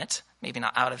away from it, maybe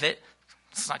not out of it.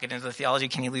 Let's not get into the theology,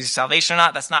 can you lose your salvation or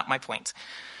not? That's not my point.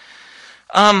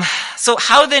 So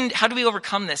how do we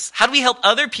overcome this? How do we help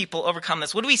other people overcome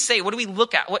this? What do we say? What do we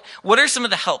look at? What are some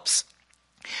of the helps?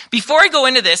 Before I go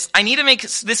into this, I need to make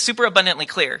this super abundantly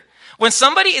clear. When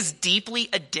somebody is deeply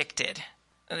addicted,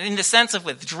 in the sense of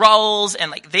withdrawals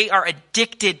and they are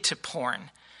addicted to porn,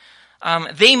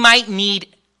 they might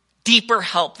need deeper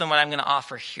help than what I'm going to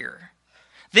offer here.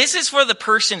 This is for the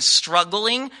person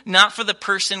struggling, not for the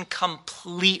person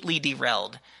completely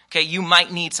derailed. Okay, you might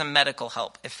need some medical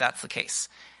help if that's the case,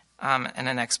 and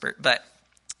an expert. But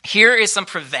here is some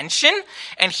prevention,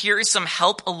 and here is some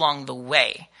help along the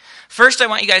way. First, I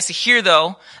want you guys to hear,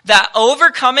 though, that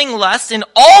overcoming lust in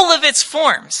all of its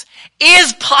forms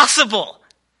is possible.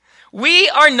 We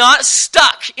are not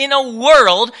stuck in a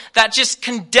world that just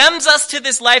condemns us to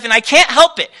this life, and I can't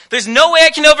help it. There's no way I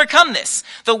can overcome this.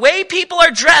 The way people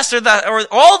are dressed, or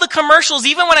all the commercials,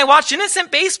 even when I watch innocent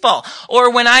baseball,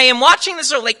 or when I am watching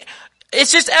this,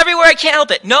 it's just everywhere. I can't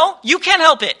help it. No, you can't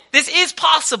help it. This is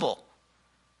possible.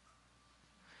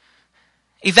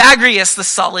 Evagrius the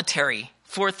solitary,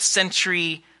 4th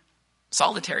century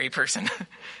solitary person,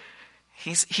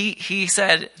 he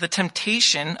said, the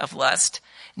temptation of lust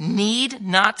need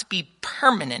not be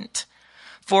permanent,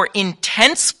 for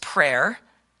intense prayer,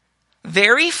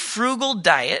 very frugal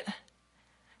diet,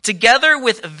 together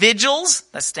with vigils,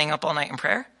 that's staying up all night in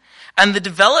prayer, and the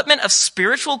development of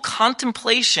spiritual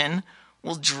contemplation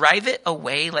will drive it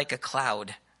away like a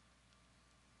cloud.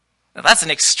 Now that's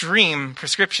an extreme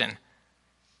prescription,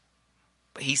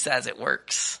 but he says it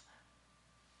works.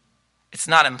 It's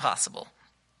not impossible,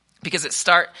 because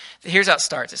here's how it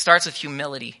starts. It starts with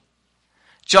humility.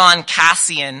 John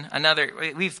Cassian,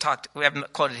 we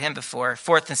haven't quoted him before,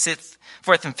 4th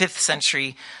and 5th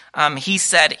century, he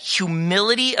said,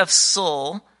 humility of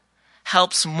soul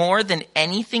helps more than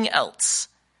anything else,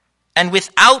 and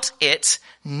without it,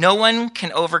 no one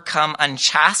can overcome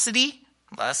unchastity,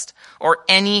 lust, or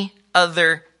any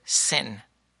other sin.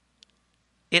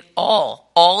 It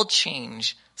all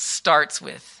change starts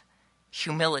with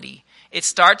humility. It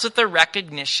starts with the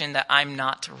recognition that I'm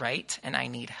not right and I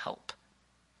need help.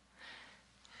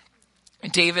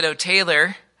 David O.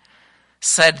 Taylor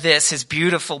said this, his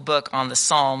beautiful book on the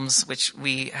Psalms, which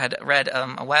we had read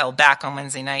a while back on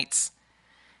Wednesday nights.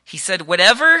 He said,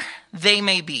 whatever they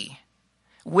may be,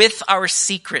 with our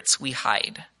secrets we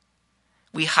hide.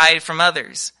 We hide from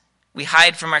others. We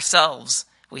hide from ourselves.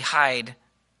 We hide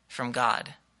from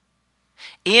God.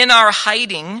 In our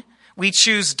hiding, we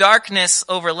choose darkness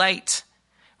over light.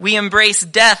 We embrace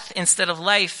death instead of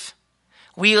life.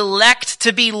 We elect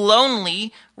to be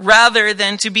lonely rather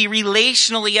than to be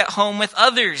relationally at home with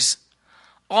others.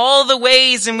 All the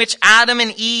ways in which Adam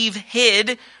and Eve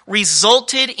hid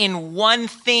resulted in one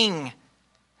thing: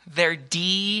 their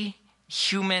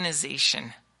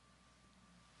dehumanization.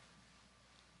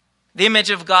 The image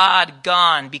of God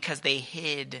gone because they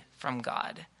hid from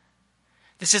God.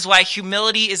 This is why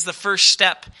humility is the first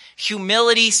step.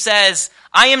 Humility says,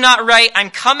 I am not right. I'm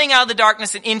coming out of the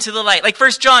darkness and into the light. Like 1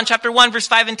 John chapter 1, verse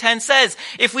 5 and 10 says,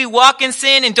 if we walk in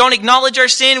sin and don't acknowledge our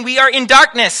sin, we are in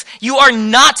darkness. You are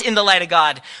not in the light of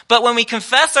God. But when we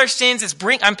confess our sins,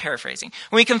 I'm paraphrasing.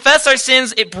 When we confess our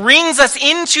sins, it brings us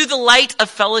into the light of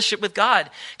fellowship with God.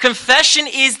 Confession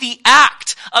is the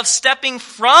act of stepping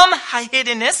from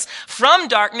hiddenness, from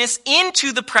darkness,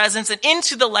 into the presence and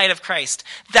into the light of Christ.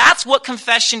 That's what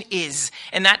confession is.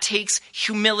 And that takes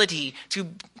humility to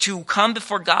come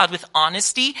before God with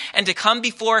honesty and to come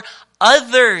before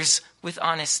others with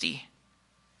honesty.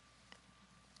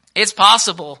 It's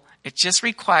possible. It just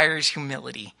requires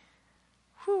humility.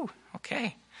 Whew,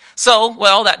 okay. So,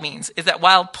 what all that means is that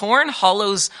while porn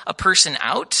hollows a person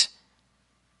out,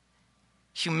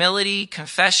 humility,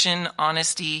 confession,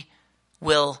 honesty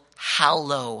will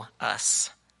hallow us.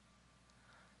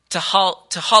 To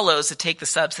hollow is to take the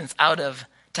substance out of.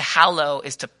 To hallow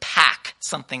is to pack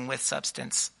something with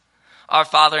substance. Our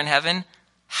Father in heaven,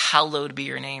 hallowed be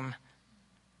your name.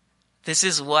 This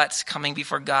is what coming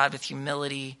before God with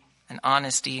humility and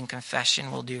honesty and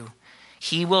confession will do.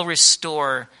 He will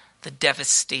restore the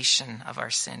devastation of our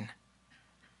sin.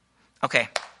 Okay,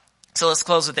 so let's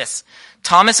close with this.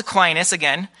 Thomas Aquinas,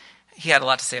 again, he had a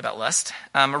lot to say about lust,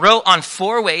 wrote on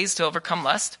 4 ways to overcome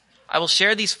lust. I will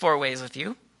share these 4 ways with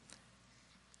you.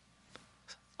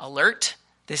 Alert.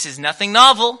 This is nothing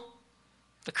novel.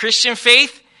 The Christian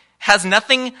faith has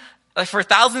nothing, for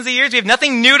thousands of years, we have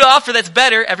nothing new to offer that's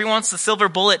better. Everyone wants the silver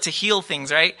bullet to heal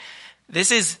things, right?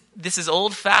 This is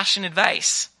old-fashioned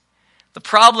advice. The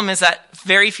problem is that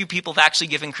very few people have actually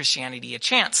given Christianity a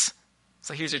chance.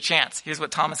 So here's your chance. Here's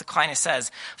what Thomas Aquinas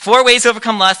says. 4 ways to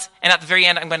overcome lust, and at the very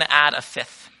end, I'm going to add a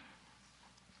 5th.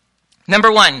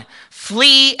 Number 1,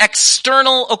 flee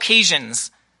external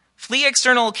occasions. Flee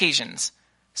external occasions.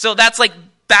 So that's like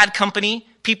bad company,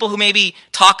 people who maybe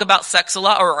talk about sex a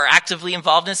lot or are actively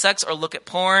involved in sex or look at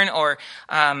porn or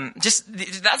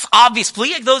that's obvious.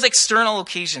 Flee those external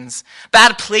occasions.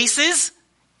 Bad places.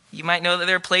 You might know that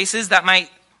there are places that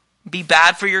might be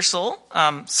bad for your soul.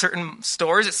 Certain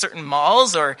stores at certain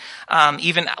malls or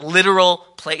even literal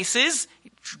places.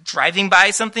 Driving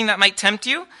by something that might tempt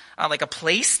you, like a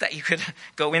place that you could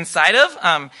go inside of.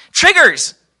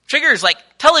 Triggers like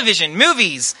television,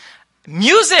 movies.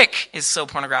 Music is so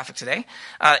pornographic today.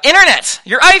 Internet,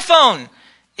 your iPhone.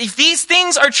 If these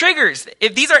things are triggers,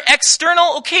 if these are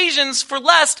external occasions for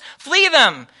lust, flee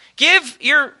them.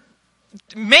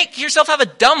 Make yourself have a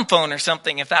dumb phone or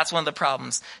something if that's one of the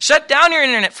problems. Shut down your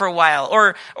internet for a while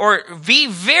or be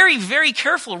very, very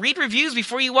careful. Read reviews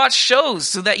before you watch shows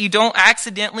so that you don't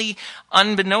accidentally,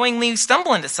 unbeknowingly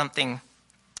stumble into something.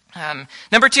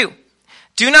 Number 2,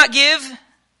 do not give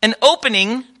an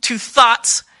opening to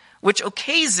thoughts which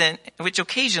occasion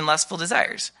lustful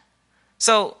desires.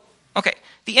 So, okay,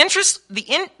 the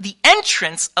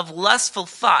entrance of lustful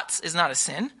thoughts is not a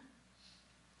sin.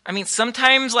 I mean,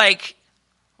 sometimes like,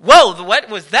 whoa, what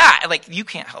was that? Like, you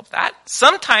can't help that.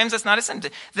 Sometimes that's not a sin.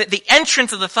 The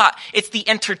entrance of the thought, it's the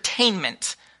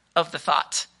entertainment of the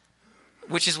thought,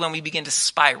 which is when we begin to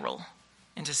spiral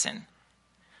into sin.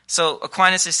 So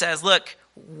Aquinas just says, look,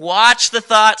 watch the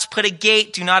thoughts, put a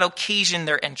gate, do not occasion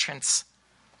their entrance.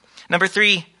 Number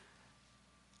 3,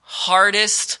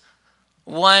 hardest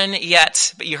one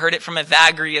yet, but you heard it from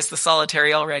Evagrius the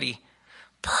Solitary already.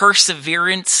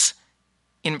 Perseverance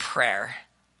in prayer.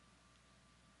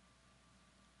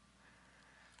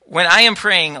 When I am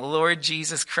praying, Lord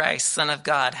Jesus Christ, Son of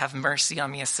God, have mercy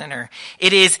on me, a sinner,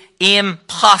 it is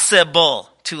impossible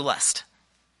to lust.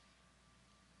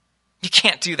 You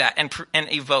can't do that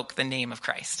and evoke the name of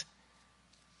Christ.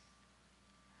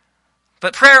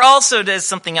 But prayer also does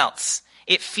something else.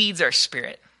 It feeds our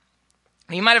spirit.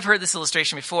 You might have heard this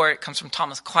illustration before. It comes from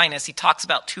Thomas Aquinas. He talks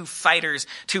about two fighters,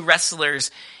 two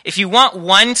wrestlers. If you want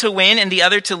one to win and the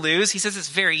other to lose, he says it's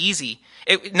very easy.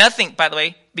 Nothing, by the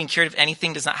way, being cured of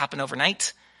anything does not happen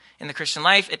overnight. In the Christian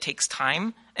life, it takes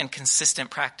time and consistent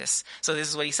practice. So this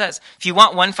is what he says. If you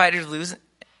want one fighter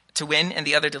to win and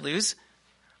the other to lose,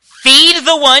 feed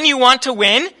the one you want to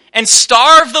win and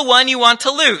starve the one you want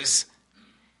to lose.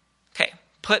 Okay,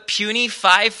 put puny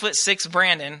 5'6"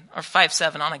 Brandon, or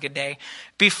 5'7" on a good day,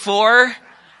 before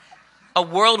a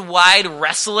worldwide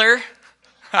wrestler.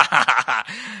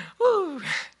 Woo.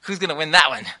 Who's going to win that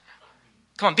one?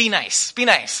 Come on, be nice. Be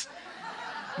nice.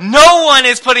 No one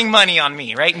is putting money on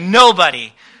me, right? Nobody.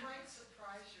 You might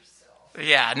surprise yourself.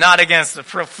 Yeah, not against the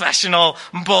professional,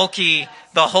 bulky,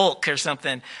 the Hulk or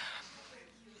something.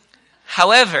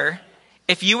 However,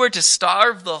 if you were to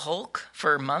starve the Hulk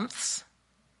for months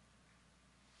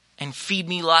and feed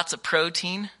me lots of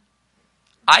protein,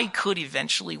 I could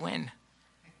eventually win. It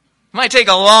might take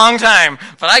a long time,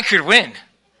 but I could win.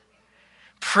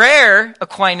 Prayer,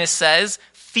 Aquinas says,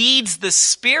 feeds the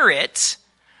spirit,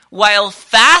 while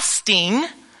fasting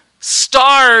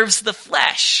starves the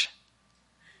flesh.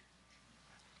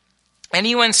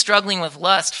 Anyone struggling with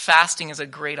lust, fasting is a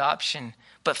great option.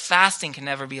 But fasting can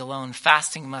never be alone.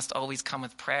 Fasting must always come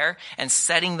with prayer and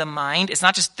setting the mind. It's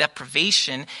not just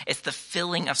deprivation, it's the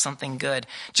filling of something good.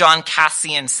 John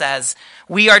Cassian says,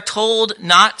 we're told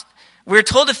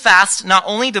to fast not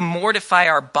only to mortify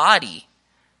our body,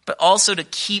 but also to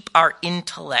keep our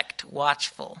intellect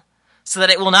watchful, so that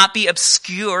it will not be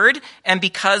obscured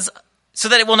because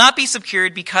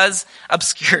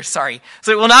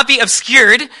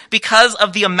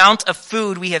of the amount of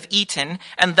food we have eaten,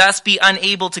 and thus be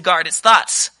unable to guard its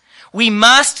thoughts. We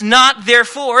must not,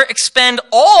 therefore, expend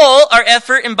all our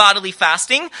effort in bodily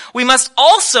fasting. We must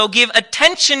also give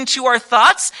attention to our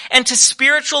thoughts and to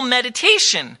spiritual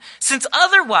meditation, since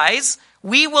otherwise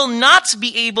we will not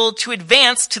be able to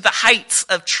advance to the heights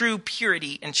of true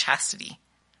purity and chastity.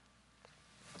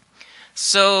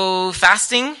 So,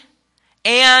 fasting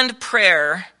and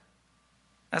prayer,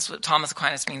 that's what Thomas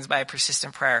Aquinas means by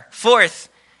persistent prayer. Fourth,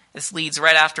 this leads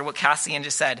right after what Cassian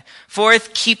just said.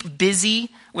 Fourth, keep busy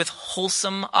with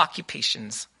wholesome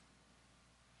occupations.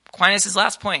 Aquinas'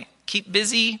 last point, keep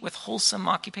busy with wholesome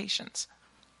occupations.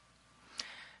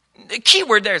 The key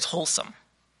word there is wholesome.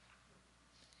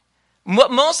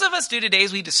 What most of us do today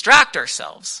is we distract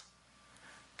ourselves.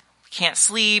 We can't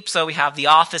sleep, so we have The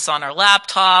Office on our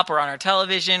laptop or on our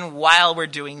television while we're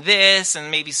doing this and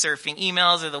maybe surfing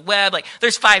emails or the web.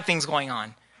 There's 5 things going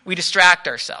on. We distract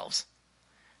ourselves.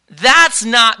 That's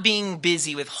not being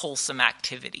busy with wholesome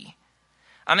activity.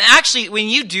 Actually, when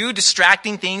you do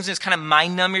distracting things and just kind of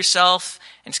mind numb yourself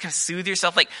and just kind of soothe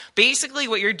yourself, basically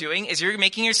what you're doing is you're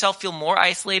making yourself feel more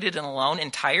isolated and alone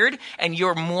and tired, and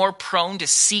you're more prone to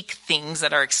seek things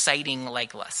that are exciting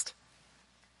like lust.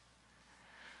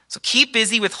 So keep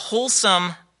busy with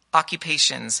wholesome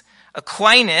occupations.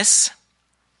 Aquinas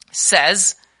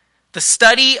says the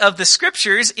study of the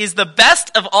scriptures is the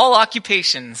best of all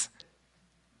occupations.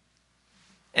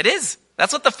 It is.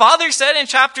 That's what the Father said in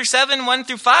chapter 7, 1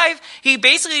 through 5. He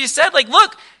basically just said,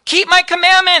 look, keep my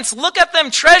commandments, look at them,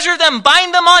 treasure them,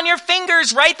 bind them on your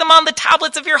fingers, write them on the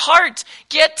tablets of your heart.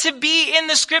 Get to be in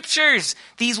the scriptures.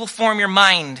 These will form your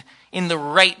mind in the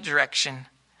right direction.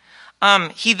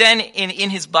 He then,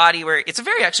 in his body, where it's a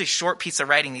very actually short piece of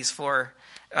writing, these 4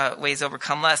 ways to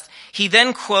overcome lust, he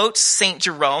then quotes St.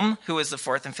 Jerome, who was the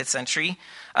 4th and 5th century.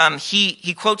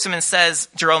 He quotes him and says,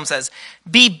 Jerome says,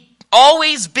 be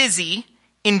always busy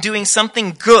in doing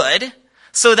something good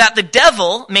so that the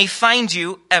devil may find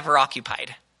you ever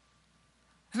occupied.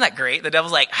 Isn't that great? The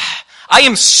devil's like, I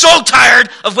am so tired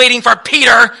of waiting for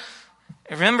Peter.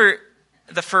 And remember,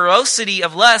 the ferocity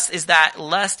of lust is that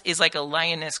lust is like a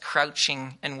lioness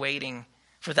crouching and waiting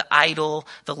for the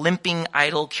limping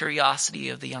idle curiosity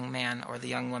of the young man or the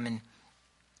young woman.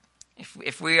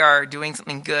 If we are doing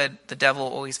something good, the devil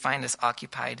will always find us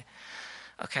occupied.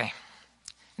 Okay.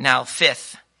 Now,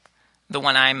 5th, the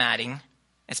one I'm adding,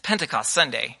 is Pentecost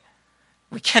Sunday.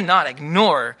 We cannot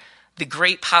ignore the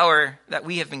great power that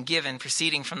we have been given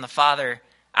proceeding from the Father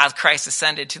as Christ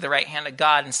ascended to the right hand of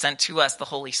God and sent to us the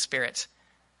Holy Spirit.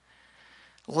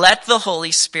 Let the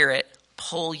Holy Spirit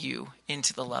pull you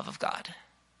into the love of God.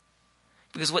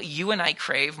 Because what you and I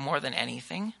crave more than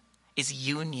anything is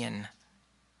union.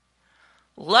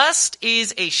 Lust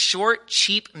is a short,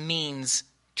 cheap means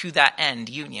to that end,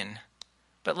 union.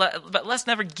 But lust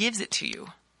never gives it to you.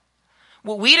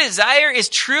 What we desire is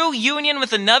true union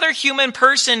with another human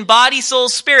person, body, soul,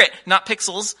 spirit, not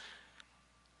pixels.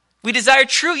 We desire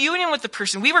true union with the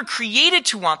person. We were created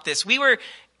to want this. We were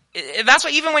That's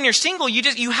why even when you're single,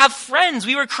 you have friends.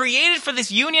 We were created for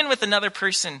this union with another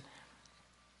person.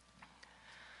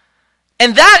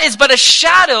 And that is but a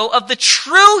shadow of the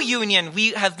true union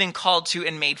we have been called to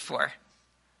and made for.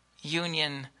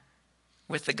 Union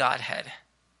with the Godhead.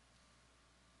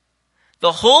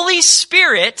 The Holy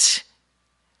Spirit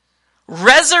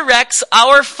resurrects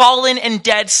our fallen and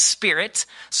dead spirit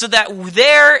so that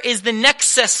there is the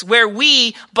nexus where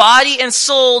we, body and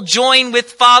soul, join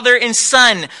with Father and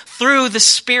Son through the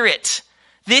Spirit.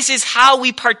 This is how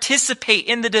we participate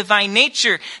in the divine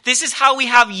nature. This is how we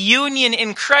have union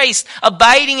in Christ,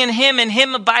 abiding in Him and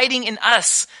Him abiding in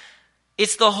us.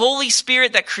 It's the Holy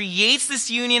Spirit that creates this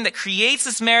union, that creates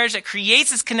this marriage, that creates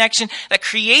this connection, that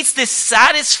creates this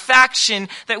satisfaction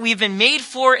that we've been made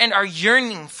for and are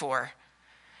yearning for.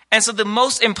 And so the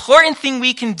most important thing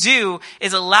we can do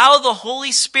is allow the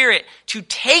Holy Spirit to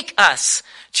take us,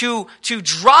 to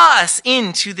draw us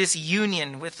into this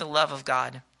union with the love of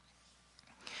God.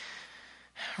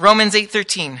 Romans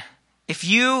 8:13. If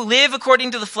you live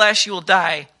according to the flesh, you will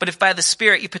die. But if by the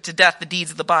Spirit you put to death the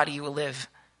deeds of the body, you will live.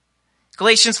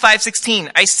 Galatians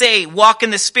 5:16. I say, walk in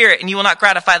the Spirit, and you will not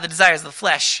gratify the desires of the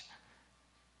flesh.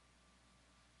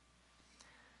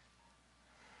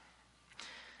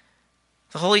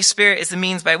 The Holy Spirit is the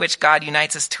means by which God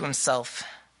unites us to Himself.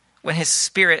 When His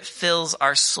Spirit fills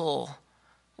our soul,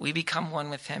 we become one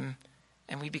with Him,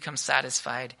 and we become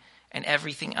satisfied, and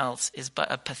everything else is but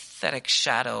a pathetic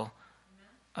shadow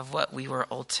of what we were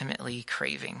ultimately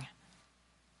craving.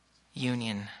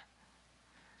 Union.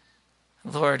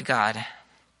 Lord God,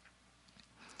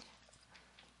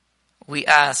 we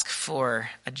ask for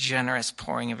a generous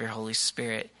pouring of your Holy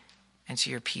Spirit into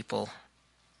your people.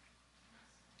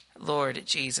 Lord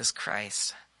Jesus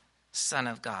Christ, Son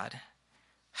of God,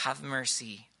 have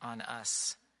mercy on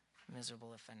us,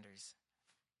 miserable offenders.